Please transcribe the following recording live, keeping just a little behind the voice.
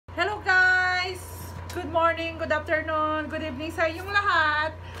Good morning, good afternoon, good evening sa inyong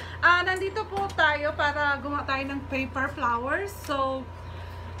lahat. Nandito po tayo para gumawa tayo ng paper flowers. So,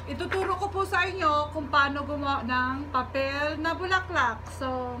 ituturo ko po sa inyo kung paano gumawa ng papel na bulaklak.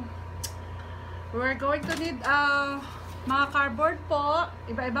 So, we're going to need mga cardboard po,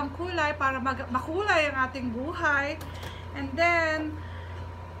 iba-ibang kulay para makulay ang ating buhay. And then,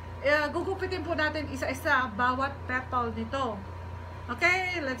 gugupitin po natin isa-isa bawat petal nito.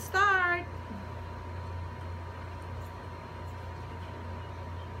 Okay, let's start!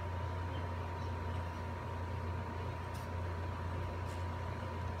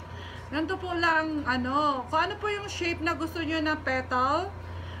 Ganito po lang, kung ano po yung shape na gusto nyo ng petal,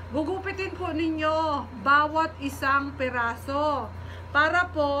 gugupitin po ninyo bawat isang piraso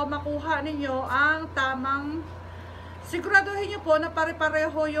para po makuha ninyo ang tamang, siguraduhin nyo po na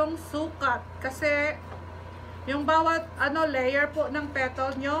pare-pareho yung sukat kasi yung bawat layer po ng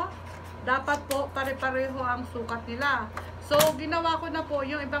petal nyo, dapat po pare-pareho ang sukat nila. So, ginawa ko na po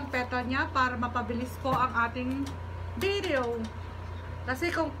yung ibang petal niya para mapabilis po ang ating video.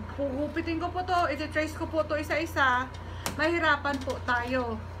 Kasi kung pugupitin ko po to, iti-trace ko po to isa-isa, mahirapan po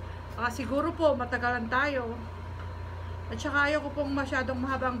tayo. Siguro po matagalan tayo. At saka ayaw ko pong masyadong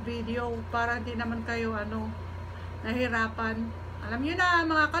mahabang video para hindi naman kayo nahirapan. Alam nyo na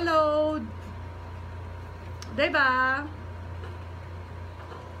mga ka-load. Diba?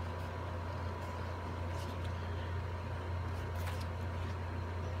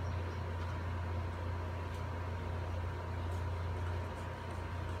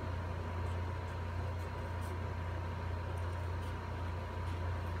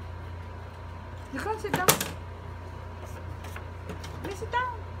 You can sit down. Please sit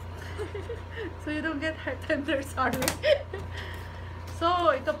down. So you don't get hurt under, sorry.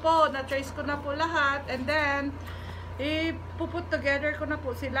 So, ito po, na-trace ko na po lahat. And then, ipuput together ko na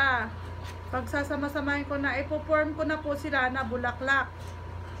po sila. Pagsasama-samahin ko na, ipoform ko na po sila na bulaklak.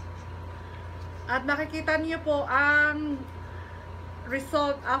 At makikita niyo po ang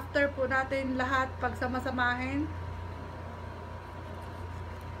result after po natin lahat pagsama-samahin.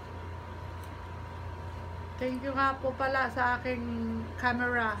 Thank you nga po pala sa aking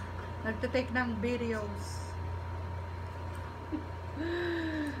camera. Nagtitake ng videos.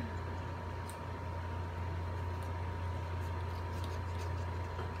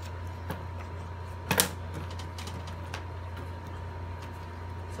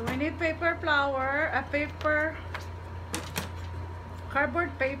 So we need paper flower, cardboard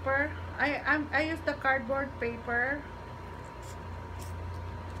paper. I use the cardboard paper.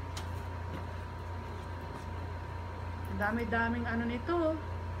 Dami-daming nito.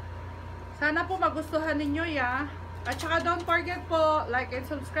 Sana po magustuhan ninyo ya. At saka don't forget po, like and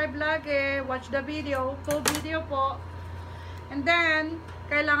subscribe lagi. Watch the video, full video po. And then,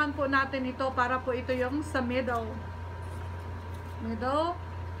 kailangan po natin ito para po ito yung sa middle. Middle.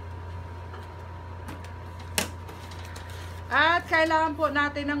 At kailangan po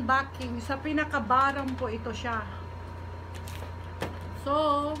natin ng backing. Sa pinakabarang po ito siya.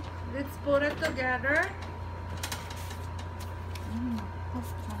 So, let's put it together.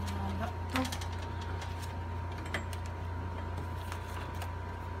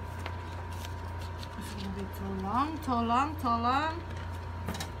 Tolang.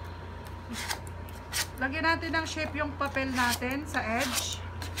 Lagyan natin ng shape yung papel natin sa edge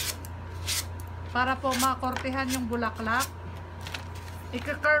para po makortehan yung bulaklak.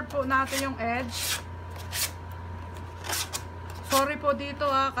 I-curve po natin yung edge. Sorry po dito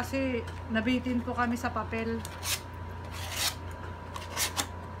kasi nabitin po kami sa papel.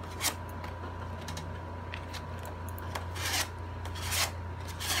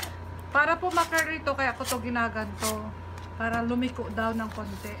 Para po makarito ito, kaya ko to ginaganto. Para lumiko daw ng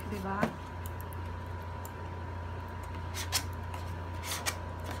konti, di ba?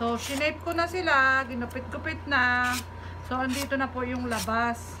 So, shinape ko na sila. Ginupit-gupit na. So, andito na po yung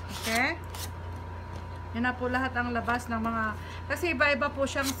labas. Okay? Yan na po lahat ang labas ng mga... Kasi iba-iba po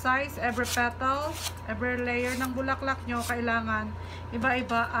siyang size. Every petal, every layer ng bulaklak nyo, kailangan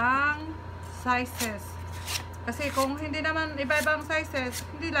iba-iba ang sizes. Kasi kung hindi naman iba-ibang sizes,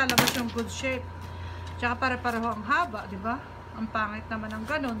 hindi lalabas yung good shape. Tsaka pare-pareho ang haba, di ba? Ang pangit naman ng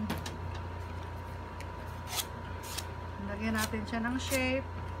ganun. Lagyan natin siya ng shape.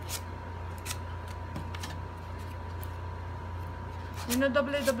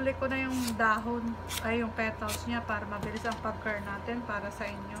 Dinodoble-doble ko na yung dahon, ay yung petals niya para mabilis ang pag-curl natin para sa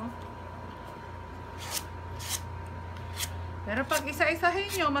inyo. Pero pag isa-isahin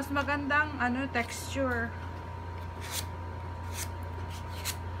nyo, mas magandang texture.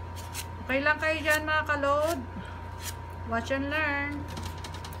 Okay lang kayo dyan mga ka-load. Watch and learn.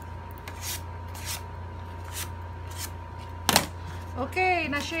 Okay,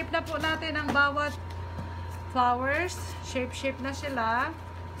 na-shape na po natin ang bawat flowers. Shape na sila.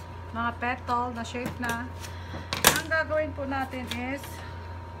 Mga petal, na-shape na. Ang gagawin po natin is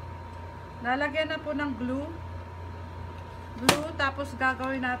lalagyan na po ng glue. Tapos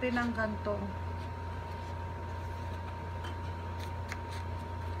gagawin natin ng ganito.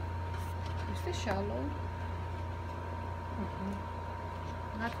 Is this shallow?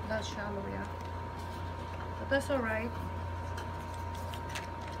 Not that shallow, yeah. But that's alright.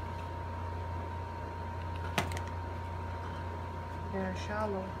 They're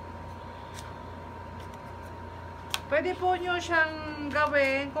shallow. Pwede po nyo siyang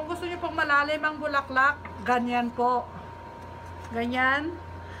gawin. Kung gusto nyo pong malalim ang bulaklak, ganyan po. Ganyan.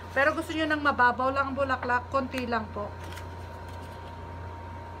 Pero gusto nyo nang mababaw lang ang bulaklak, konti lang po.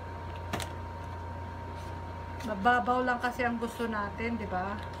 Mababaw lang kasi ang gusto natin, di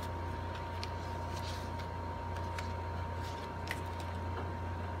ba?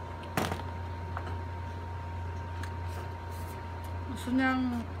 Gusto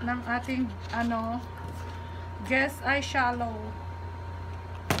ng ating guess ay shallow.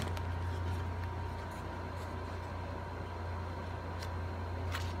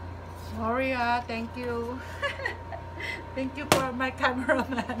 Sorry thank you. Thank you for my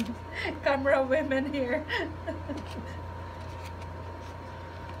cameraman. Camera women here.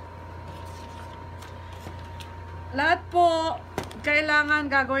 Lahat po kailangan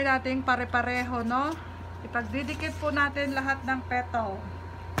gagawin nating pare-pareho, no? Ipagdidikit po natin lahat ng petal.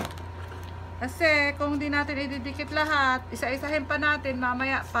 Kasi kung di natin ididikit lahat, isa-isahin pa natin,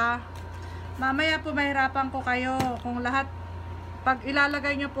 mamaya po mahirapan ko kayo. Kung lahat, pag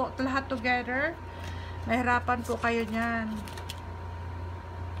ilalagay nyo po lahat together, mahirapan po kayo niyan.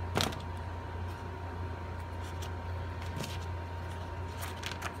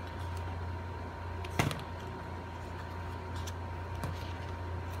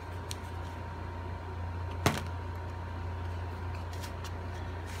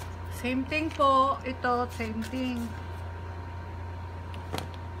 Same thing po, ito, same thing.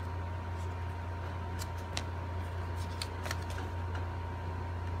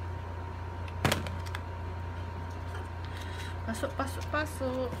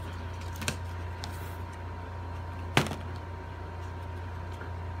 Pasok.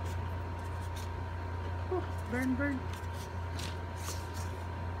 Burn.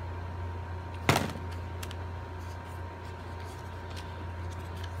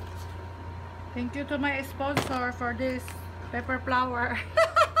 Thank you to my sponsor for this pepper flower.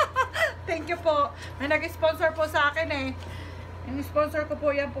 Thank you po. May nag-sponsor po sa akin eh. Yung sponsor ko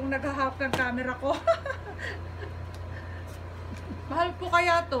po yan pong naghahawak ng camera ko. Mahal po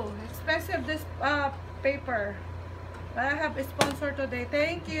kaya to. Expensive this paper. But I have a sponsor today.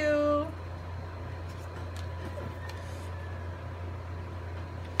 Thank you.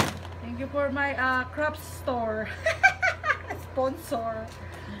 Thank you for my craft store. Sponsor.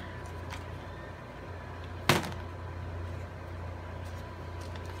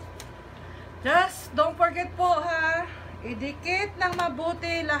 Just don't forget po ha, idikit ng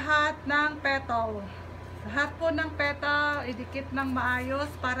mabuti lahat ng petal. Lahat po ng petal, idikit ng maayos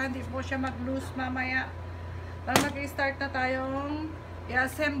para hindi po siya mag-loose mamaya. Para mag-start na tayong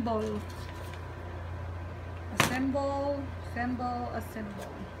i-assemble. Assemble.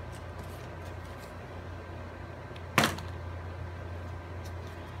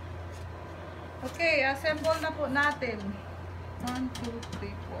 Okay, assemble na po natin. 1, 2,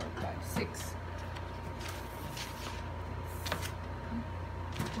 3, 4, 5, 6.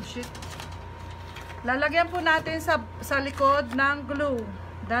 Oh shit. Lalagyan po natin sa likod ng glue.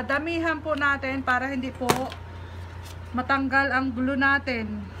 Dadamihan po natin para hindi po matanggal ang glue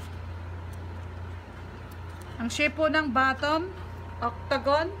natin. Ang shape po ng bottom,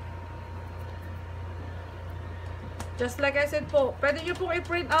 octagon. Just like I said po, pwede nyo pong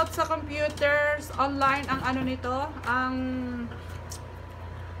i-print out sa computers, online, ang ano nito,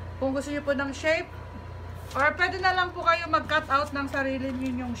 kung gusto nyo po ng shape. Or pwede na lang po kayo mag-cut out ng sarili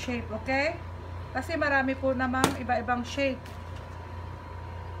ninyong shape, okay? Kasi marami po namang iba-ibang shape.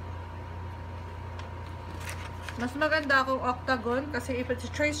 Mas maganda kung octagon, kasi if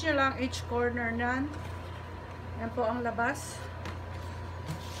trace nyo lang each corner nyan. Yan po ang labas.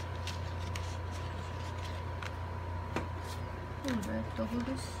 To hold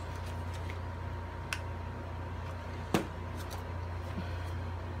this.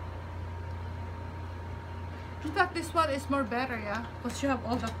 In fact, this one is more better, yeah, because you have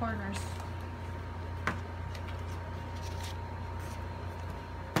all the corners.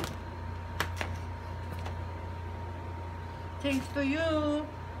 Thanks to you.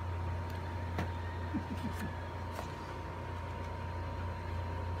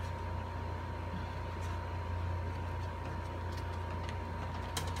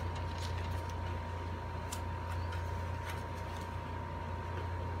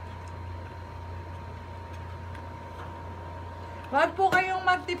 Huwag po kayong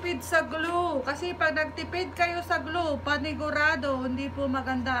magtipid sa glue. Kasi pag nagtipid kayo sa glue, panigurado, hindi po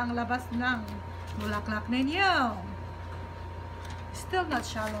maganda ang labas ng bulaklak ninyo. Still not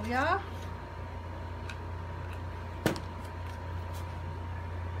shallow, yeah?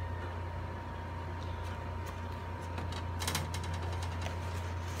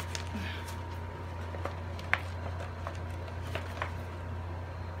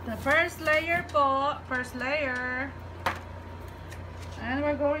 The first layer po, first layer. And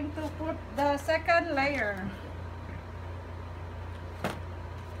we're going to put the second layer.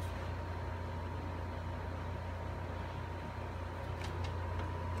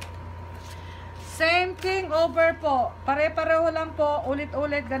 Same thing over po. Pare-pareho lang po,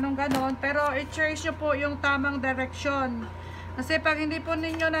 ulit-ulit, ganon-ganon. Pero i-trace nyo po yung tamang direction. Kasi pag hindi po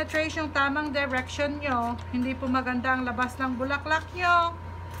ninyo na-trace yung tamang direction nyo, hindi po maganda ang labas ng bulaklak nyo.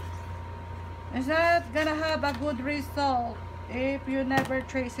 It's not gonna have a good result if you never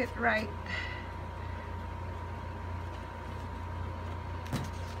trace it right.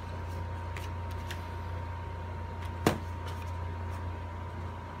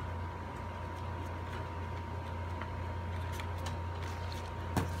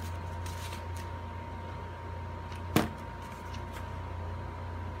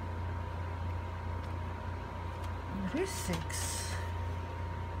 What is 6?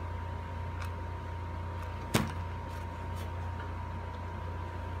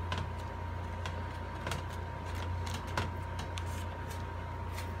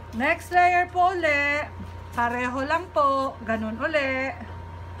 Next layer po uli. Pareho lang po. Ganun uli.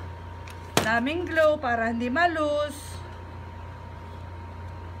 Daming glue para hindi ma-loose.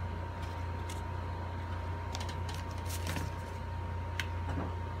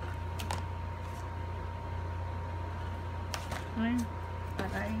 Ay,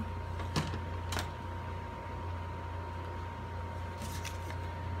 paray.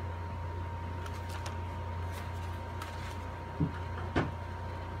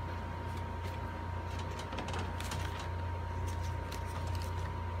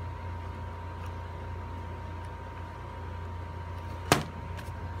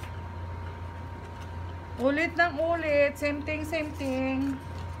 Ulit ng ulit, same thing, same thing.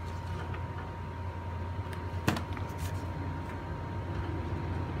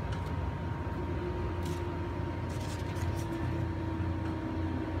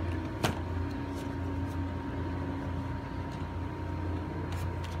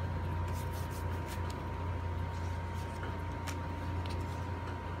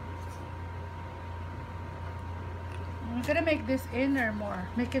 I'm gonna make this inner more,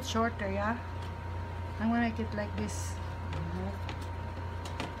 make it shorter, yeah? I'm gonna make it like this.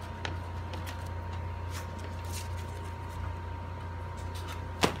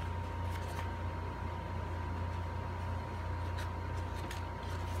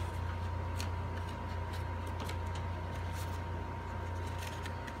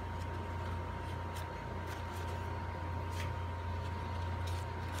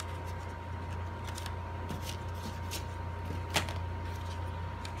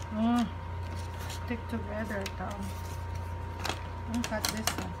 Stick together, Tom. I'm cut this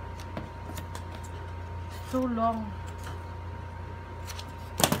one. It's too long.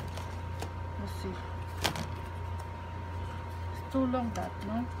 Let's see. It's too long, that,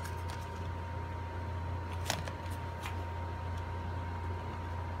 no?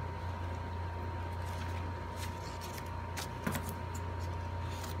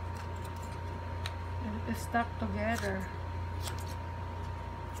 It is stuck together.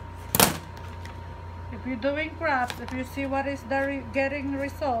 If you're doing crafts, if you see what is the getting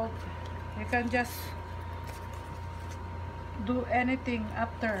result, you can just do anything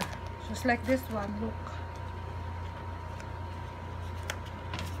after. Just like this one, look.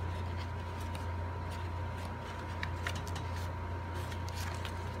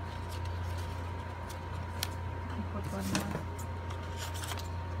 Put one more.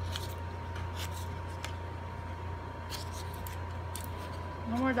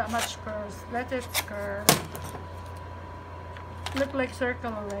 No more that much curls. Let it curl. Look like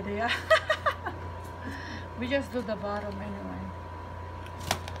circle already, yeah? We just do the bottom anyway.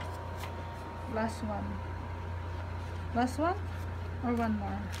 Last one. Last one? Or one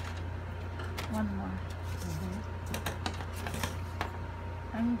more? One more.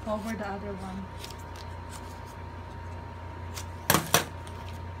 And cover the other one.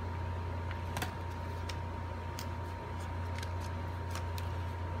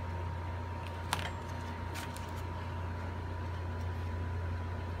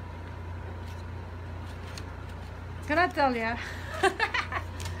 Can I tell ya?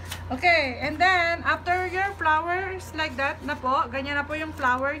 Okay, and then, after your flowers like that na po, ganyan na po yung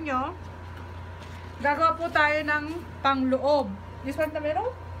flower nyo, gagawa po tayo ng pangloob. This one na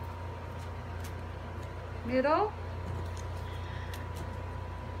meron? Meron?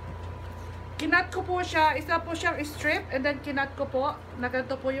 Kinat ko po siya, isa po siyang strip, and then kinat ko po, na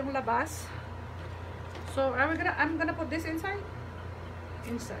ganito po yung labas. So, I'm gonna put this inside?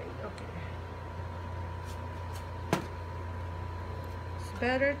 Inside, okay.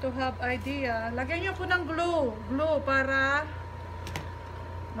 Better to have idea. Lagyan nyo po ng glue. Glue para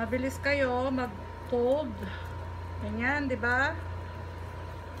mabilis kayo mag-fold. Ganyan, di ba?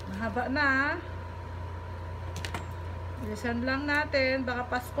 Mahaba na. Bilisan lang natin. Baka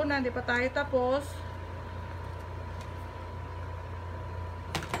Pasko na, hindi pa tayo tapos.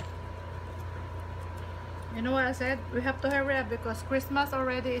 You know what I said? We have to hurry up because Christmas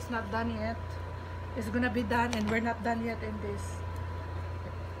already is not done yet. It's gonna be done and we're not done yet in this.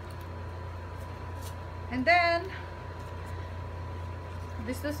 And then,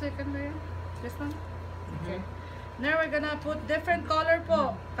 this the second layer? This one? Okay. Now, we're gonna put different color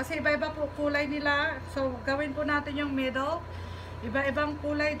po. Kasi iba-iba po kulay nila. So, gawin po natin yung middle. Iba-ibang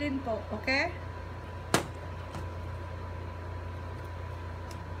kulay din po. Okay?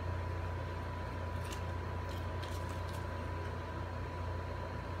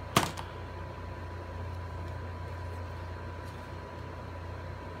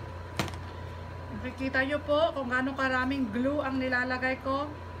 Nakikita nyo po kung gaano karaming glue ang nilalagay ko.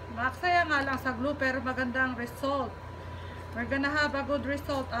 Maksaya nga lang sa glue pero maganda ang result. We're gonna have a good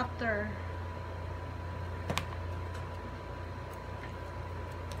result after.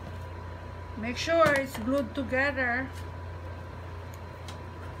 Make sure it's glued together.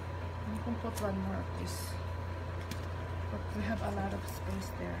 You can put one more of this. But we have a lot of space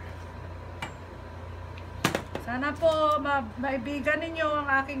there. Sana po maibigan ninyo ang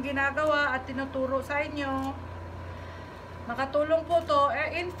aking ginagawa at tinuturo sa inyo. Makatulong po to.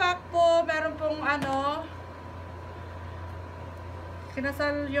 In fact po, meron pong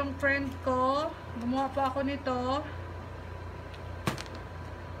kinasal yung friend ko. Gumawa po ako nito.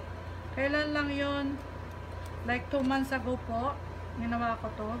 Kailan lang yun? Like 2 months ago po. Ginawa ko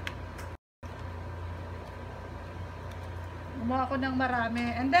to. Gumawa ako ng marami.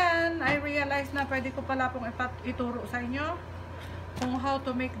 And then, I realized na pwede ko pala pong ituro sa inyo kung how to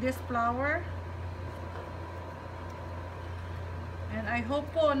make this flower. And I hope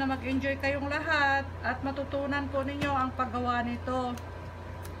po na mag-enjoy kayong lahat at matutunan po ninyo ang paggawa nito.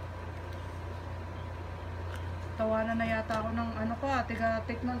 Tawanan na yata ako ng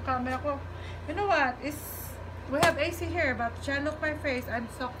tiga-tik ng camera ko. You know what? We have AC here, but shall look my face. I'm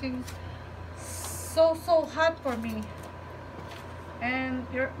soaking so hot for me. And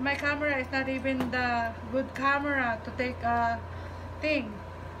my camera is not even the good camera to take a thing.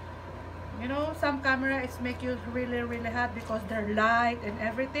 You know, some cameras make you really hot because they're light and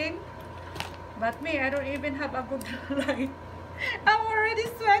everything. But me, I don't even have a good light. I'm already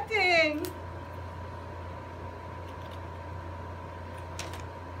sweating.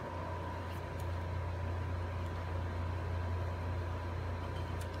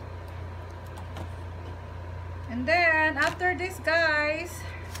 And then, after this, guys,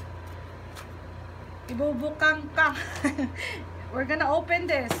 ibubukang ka. We're gonna open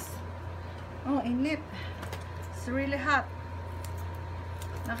this. Oh, init. It's really hot.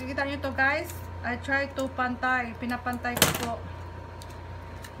 Nakikita nyo to, guys? I try to pantay. Pinapantay ko po.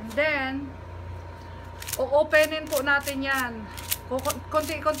 And then, o-openin po natin yan.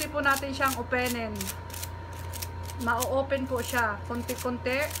 Konti-konti po natin siyang openin. Ma-open po siya.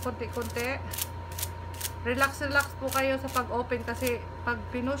 Konti-konti. Relax po kayo sa pag-open kasi pag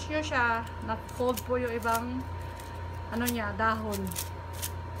pinush nyo siya, na-fold po yung ibang dahon.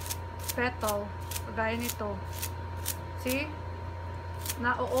 Petal. Kagaya nito. See?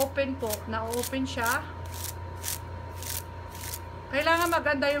 Na-open po. Na-open siya. Kailangan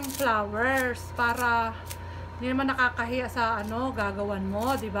maganda yung flowers para hindi naman nakakahiya sa gagawan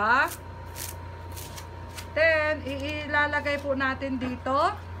mo, di ba? Then, ilalagay po natin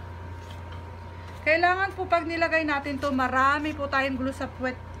dito. Kailangan po pag nilagay natin to, marami po tayong glue sa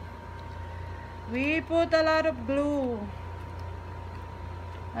puwet. We put a lot of glue.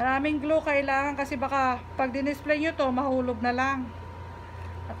 Maraming glue kailangan kasi baka pag dinisplay nyo to, mahulog na lang.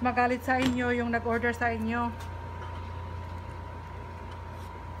 At magalit sa inyo yung nag-order sa inyo.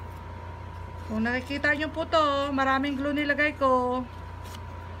 Kung nakikita nyo po to, maraming glue nilagay ko.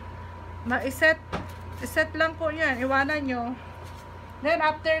 Iset lang po yan. Iwanan nyo. Then,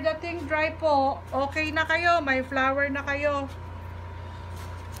 after the thing dry po, okay na kayo. May flower na kayo.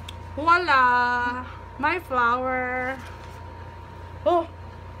 Voila! My flower. Oh!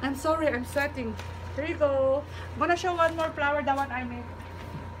 I'm sorry, I'm sweating. Here you go. I'm gonna show one more flower, the one I made.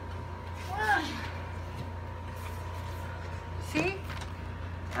 See?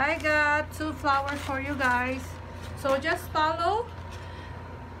 I got 2 flowers for you guys. So just follow.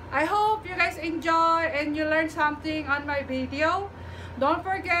 I hope you guys enjoy and you learn something on my video. Don't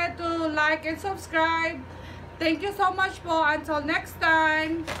forget to like and subscribe. Thank you so much po. Until next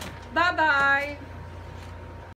time. Bye-bye.